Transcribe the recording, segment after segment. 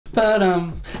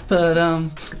I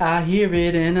hear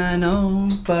it and I know,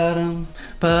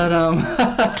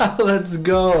 let's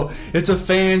go. It's a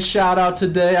fan shout out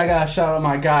today. I gotta shout out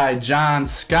my guy, John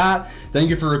Scott. Thank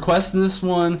you for requesting this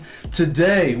one.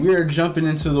 Today, we are jumping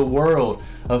into the world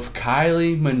of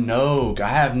Kylie Minogue. I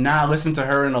have not listened to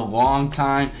her in a long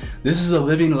time. This is a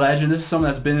living legend. This is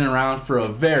someone that's been around for a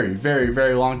very, very,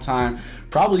 very long time.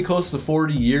 Probably close to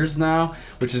 40 years now,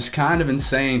 which is kind of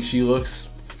insane. She looks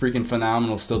freaking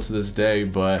phenomenal still to this day,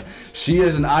 but she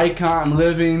is an icon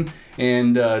living.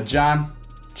 And John,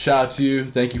 shout out to you.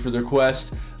 Thank you for the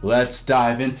request. Let's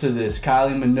dive into this.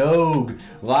 Kylie Minogue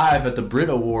live at the BRIT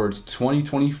Awards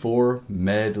 2024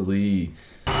 medley.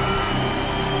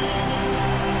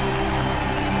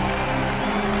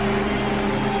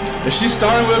 Is she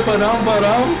starting with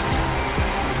ba-dum?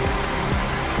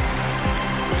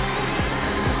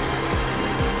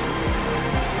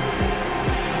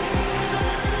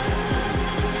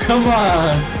 Come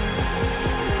on!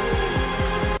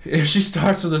 If she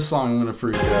starts with this song, I'm gonna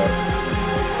freak out.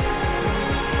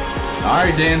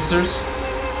 Alright, dancers.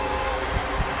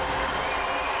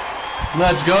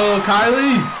 Let's go,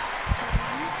 Kylie!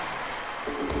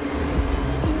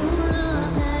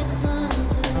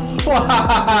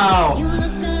 Wow!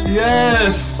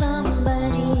 Yes!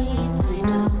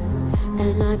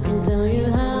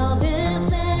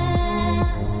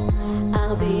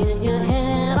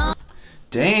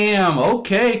 Damn,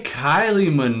 okay,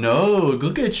 Kylie Minogue.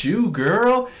 Look at you,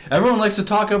 girl. Everyone likes to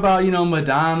talk about, you know,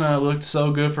 Madonna looked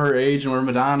so good for her age and where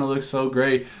Madonna looks so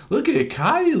great. Look at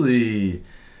Kylie.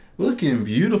 Looking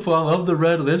beautiful. I love the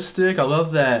red lipstick. I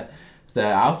love that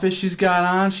outfit she's got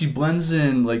on. She blends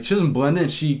in, like, she doesn't blend in.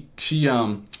 She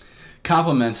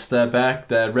complements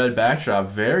that red backdrop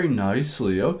very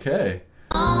nicely. Okay.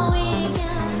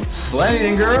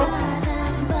 Slaying, girl.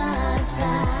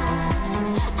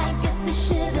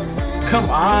 Come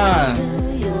on.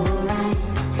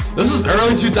 This is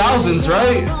early 2000s,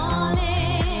 right?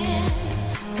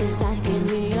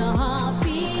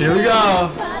 Here we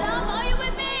go.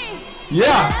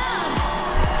 Yeah.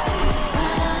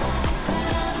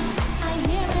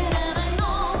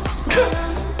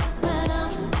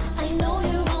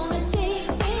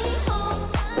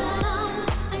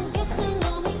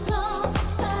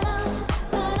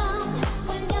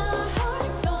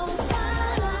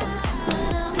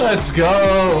 Let's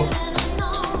go.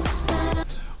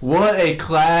 What a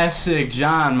classic,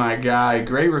 John, my guy.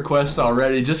 Great request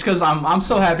already. Just because I'm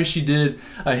so happy she did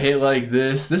a hit like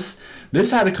this.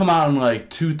 This had to come out in like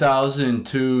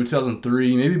 2002,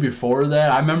 2003, maybe before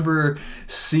that. I remember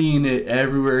seeing it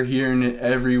everywhere, hearing it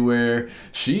everywhere.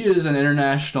 She is an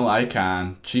international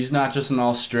icon. She's not just an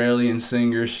Australian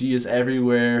singer. She is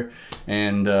everywhere.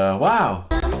 And wow.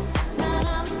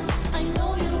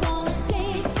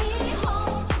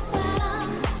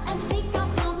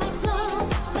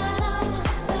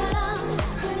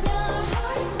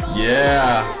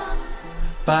 Yeah.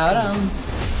 Ba-dum.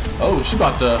 Oh, she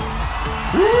about to.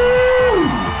 Woo!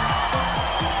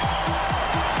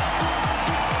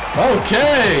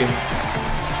 Okay.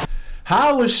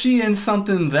 How was she in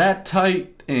something that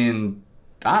tight and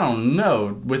I don't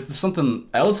know, with something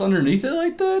else underneath it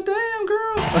like that? Damn,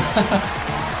 girl.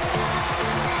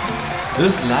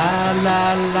 This la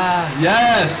la la.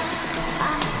 Yes.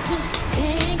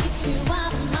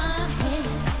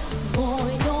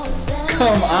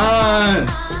 Come on!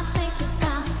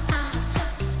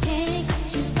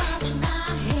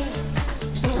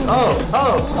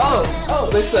 Oh,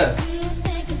 they said.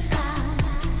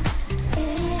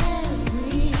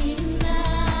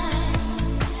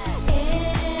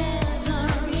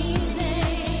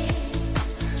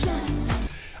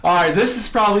 Alright, this is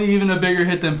probably even a bigger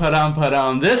hit than Padam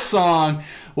Padam. This song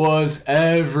was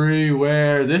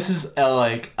everywhere. This is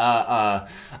like a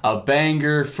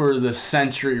banger for the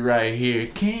century right here.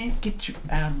 Can't get you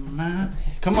out of my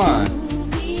head. Come on.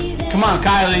 Come on,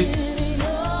 Kylie.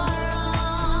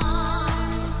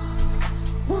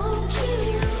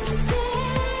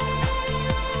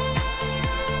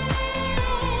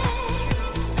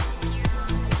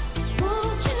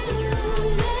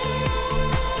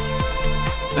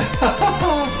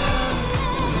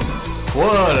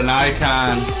 What an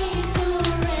icon.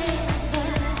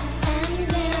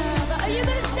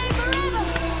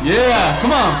 Yeah,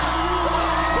 come on.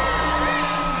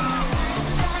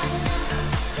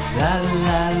 La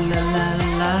la la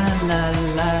la la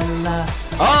la la.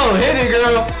 Oh, hit it,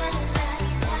 girl.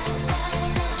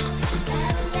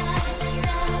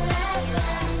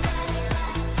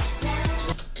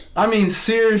 I mean,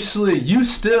 seriously,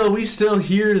 we still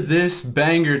hear this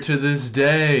banger to this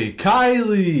day.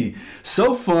 Kylie,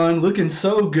 so fun, looking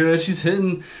so good. She's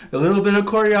hitting a little bit of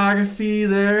choreography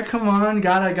there. Come on,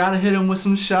 gotta hit him with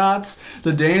some shots.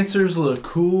 The dancers look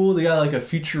cool. They got like a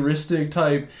futuristic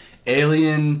type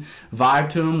alien vibe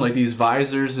to them, like these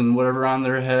visors and whatever on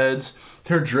their heads.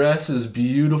 Her dress is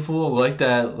beautiful, like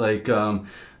that,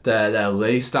 that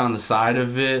lace down the side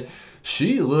of it.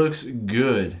 She looks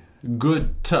good.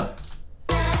 Good. Come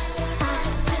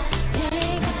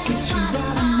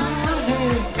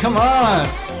on.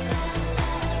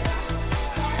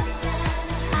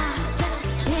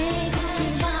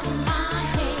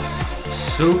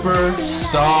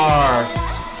 Superstar.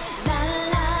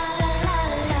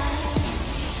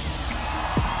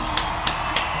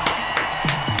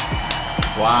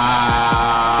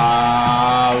 Wow,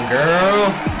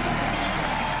 girl.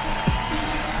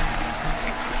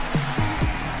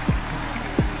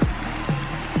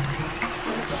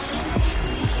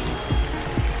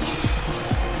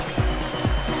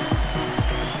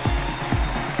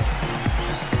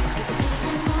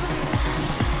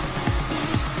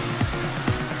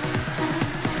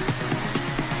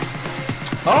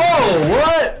 Oh,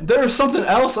 what? There's something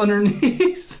else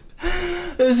underneath.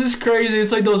 This is crazy.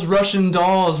 It's like those Russian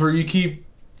dolls where you keep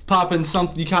popping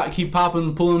something, you keep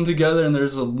popping, pulling them together, and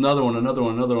there's another one, another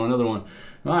one, another one, another one.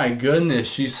 My goodness,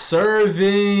 she's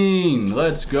serving.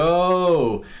 Let's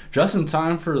go. Just in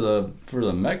time for the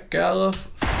Met Gala.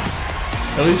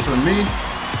 At least for me.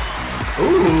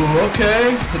 Ooh,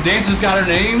 okay. The dancer's got her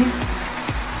name.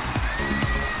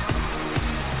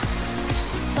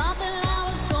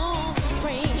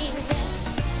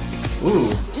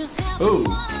 Ooh, ooh,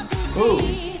 ooh,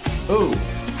 ooh.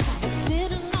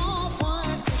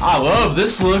 I love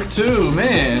this look too,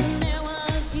 man.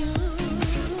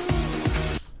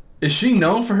 Is she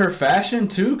known for her fashion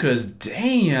too? Cause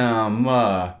damn,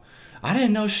 I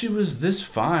didn't know she was this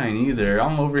fine either.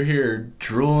 I'm over here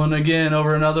drooling again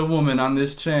over another woman on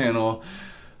this channel.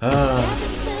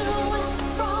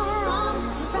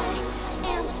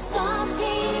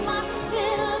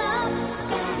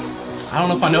 I don't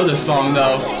know if I know this song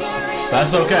though.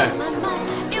 That's okay.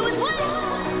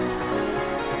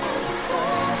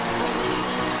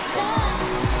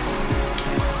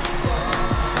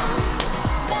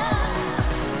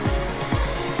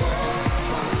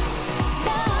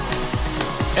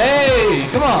 Hey,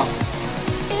 come on.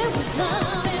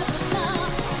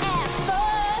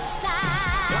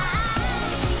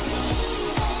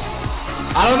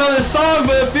 I don't know this song,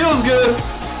 but it feels good.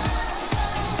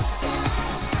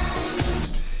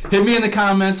 Hit me in the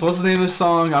comments, what's the name of the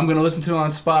song? I'm going to listen to it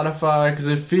on Spotify because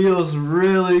it feels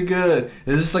really good.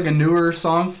 Is this like a newer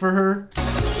song for her?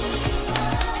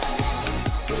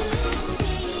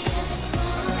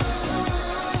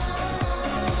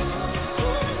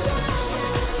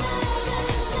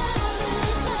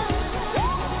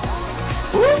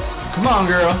 Woo! Come on,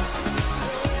 girl.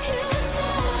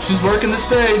 She's working the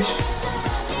stage.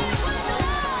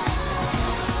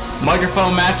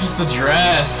 Microphone matches the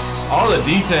dress. All the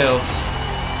details.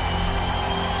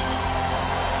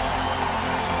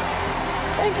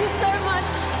 Thank you so much.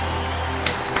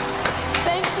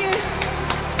 Thank you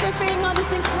for being on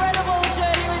this incredible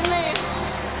journey with me.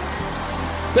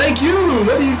 Thank you.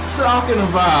 What are you talking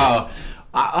about?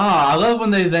 I love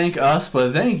when they thank us,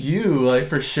 but thank you, like,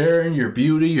 for sharing your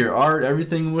beauty, your art,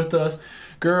 everything with us.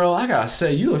 Girl, I gotta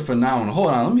say, you look phenomenal. Hold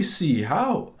on, let me see.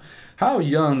 How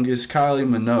young is Kylie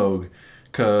Minogue?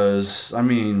 Because, I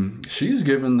mean, she's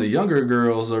giving the younger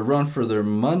girls a run for their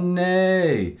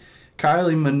money.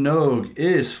 Kylie Minogue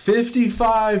is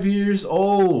 55 years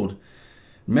old.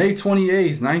 May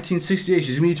 28th, 1968.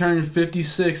 She's going to be turning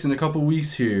 56 in a couple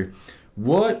weeks here.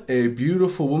 What a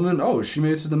beautiful woman. Oh, she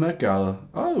made it to the Met Gala.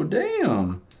 Oh,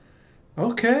 damn.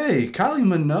 Okay, Kylie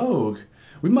Minogue.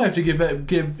 We might have to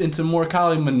get into more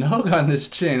Kylie Minogue on this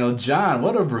channel. John,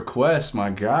 what a request, my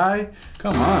guy.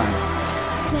 Come on.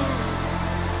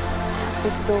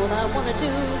 It's all I wanna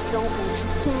do, so won't you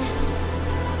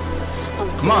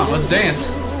dance? Come on, let's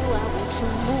dance.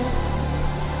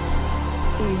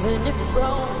 Even if it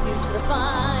throws you to the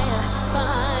fire,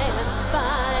 fire,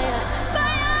 fire,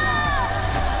 fire!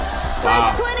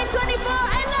 Wow. It's 2024,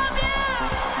 I love you!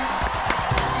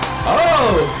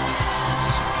 Oh!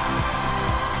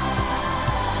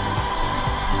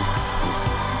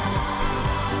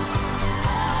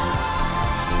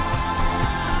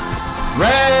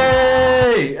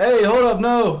 Ray! Hey, hold up,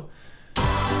 no.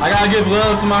 I gotta give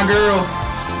love to my girl.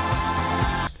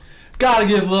 Gotta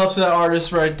give love to that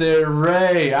artist right there,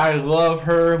 Ray. I love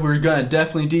her. We're gonna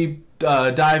definitely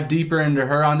dive deeper into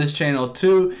her on this channel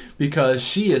too, because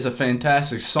she is a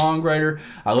fantastic songwriter.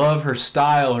 I love her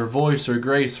style, her voice, her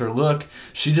grace, her look.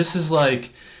 She just is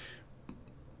like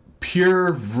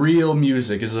pure real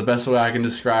music is the best way I can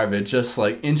describe it. Just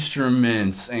like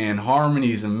instruments and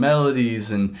harmonies and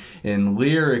melodies and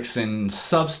lyrics and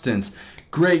substance.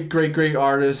 Great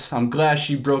artist. I'm glad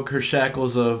she broke her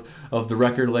shackles of the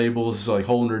record labels like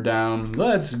holding her down.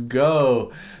 Let's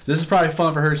go. This is probably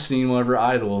fun for her seeing one of her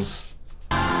idols.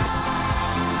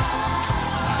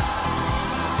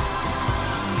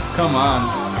 Come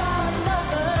on.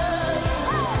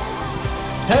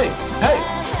 Hey, hey.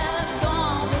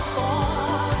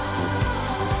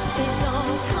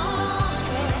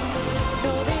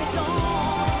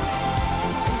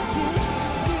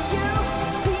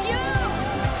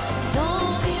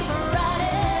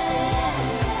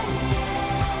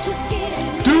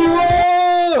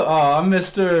 Oh, I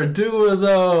missed her. Dua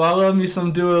though. I love me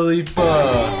some Dua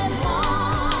Lipa.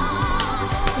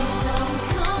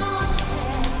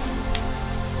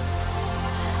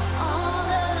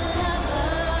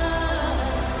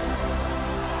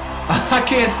 I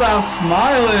can't stop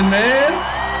smiling, man.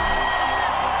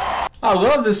 I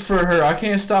love this for her. I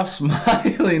can't stop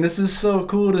smiling. This is so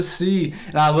cool to see.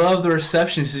 And I love the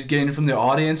reception she's getting from the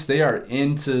audience. They are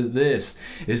into this.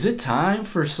 Is it time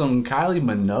for some Kylie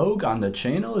Minogue on the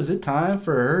channel? Is it time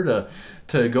for her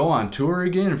to go on tour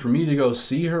again and for me to go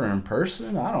see her in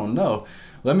person? I don't know.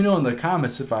 Let me know in the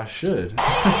comments if I should.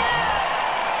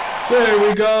 There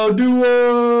we go.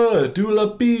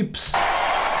 Dua Peeps.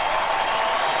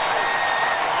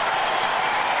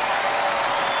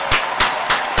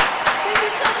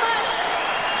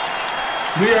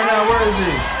 We are not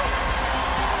worthy.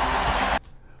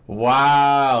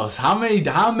 Wow. How many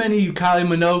Kylie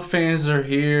Minogue fans are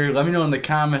here? Let me know in the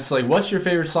comments. Like, what's your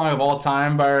favorite song of all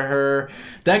time by her?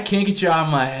 That Can't Get You Out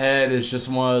of My Head is just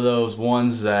one of those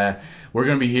ones that we're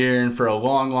gonna be hearing for a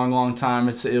long time.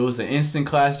 It was an instant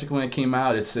classic when it came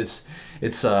out. It's just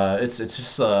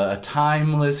a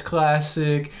timeless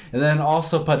classic. And then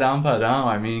also Padam Padam.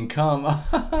 I mean, come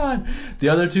on. The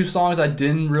other two songs I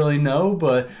didn't really know,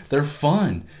 but they're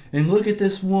fun. And look at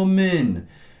this woman.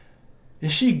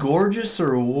 Is she gorgeous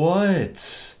or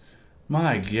what?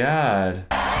 My God.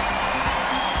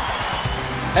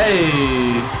 Hey.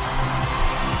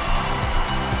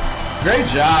 Great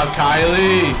job,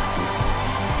 Kylie.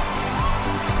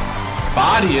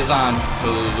 Body is on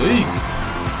fleek.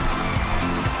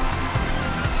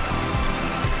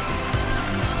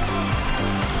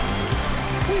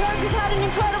 We hope you've had an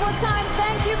incredible time.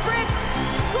 Thank you, Brits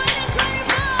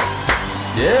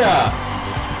 2024. Yeah.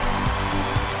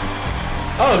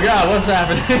 Oh God, what's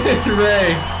happening?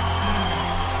 Ray.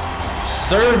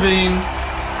 Serving.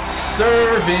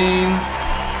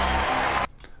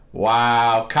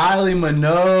 Wow, Kylie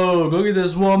Minogue. Look at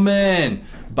this woman.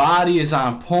 Body is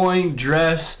on point.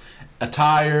 Dress,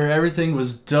 attire, everything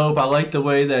was dope. I like the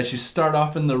way that she started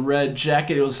off in the red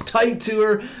jacket. It was tight to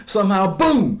her. Somehow,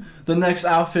 boom, the next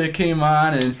outfit came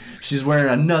on and she's wearing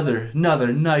another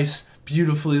nice,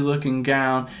 beautifully looking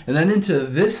gown. And then into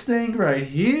this thing right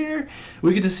here,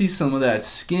 we get to see some of that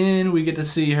skin. We get to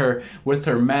see her with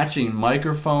her matching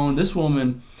microphone. This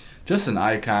woman, just an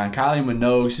icon. Kylie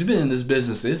Minogue, she's been in this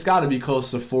business, it's got to be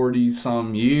close to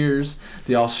 40-some years.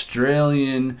 The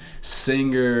Australian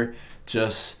singer,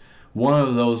 just one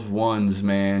of those ones,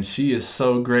 man. She is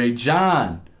so great.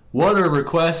 John, what a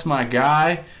request, my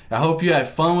guy. I hope you had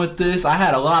fun with this. I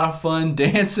had a lot of fun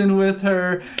dancing with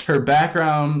her. Her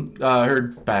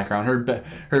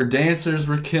dancers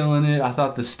were killing it. I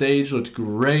thought the stage looked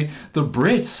great. The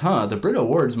Brits, the BRIT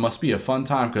Awards must be a fun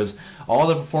time because all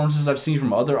the performances I've seen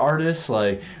from other artists,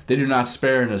 like, they do not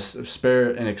spare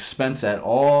an expense at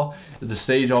all. The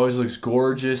stage always looks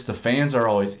gorgeous. The fans are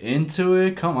always into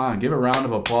it. Come on, give a round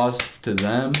of applause to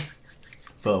them.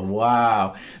 But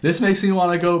wow, this makes me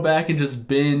want to go back and just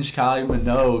binge Kylie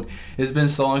Minogue. It's been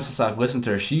so long since I've listened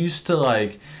to her. She used to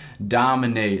like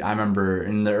dominate. I remember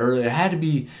in the it had to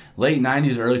be late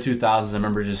 90s, early 2000s. I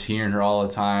remember just hearing her all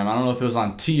the time. I don't know if it was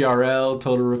on TRL,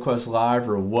 Total Request Live,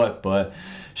 or what, but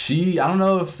I don't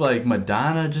know if like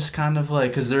Madonna just kind of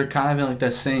like, because they're kind of in like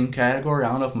that same category. I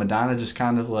don't know if Madonna just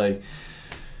kind of like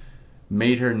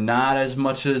made her not as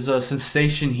much as a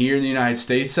sensation here in the United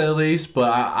States, at least. But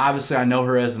obviously I know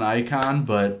her as an icon,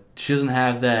 but she doesn't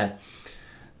have that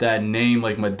name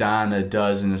like Madonna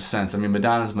does in a sense. I mean,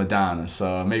 Madonna's Madonna,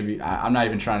 so maybe I'm not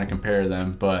even trying to compare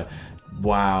them, but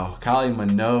Wow, Kylie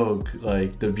Minogue,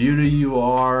 like the beauty you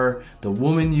are, the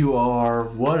woman you are,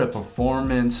 what a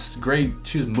performance. Great,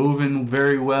 she was moving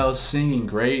very well, singing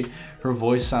great. Her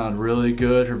voice sounded really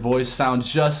good. Her voice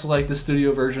sounds just like the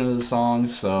studio version of the song.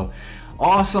 So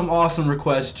awesome, awesome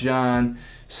request, John.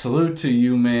 Salute to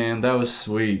you, man. That was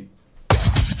sweet.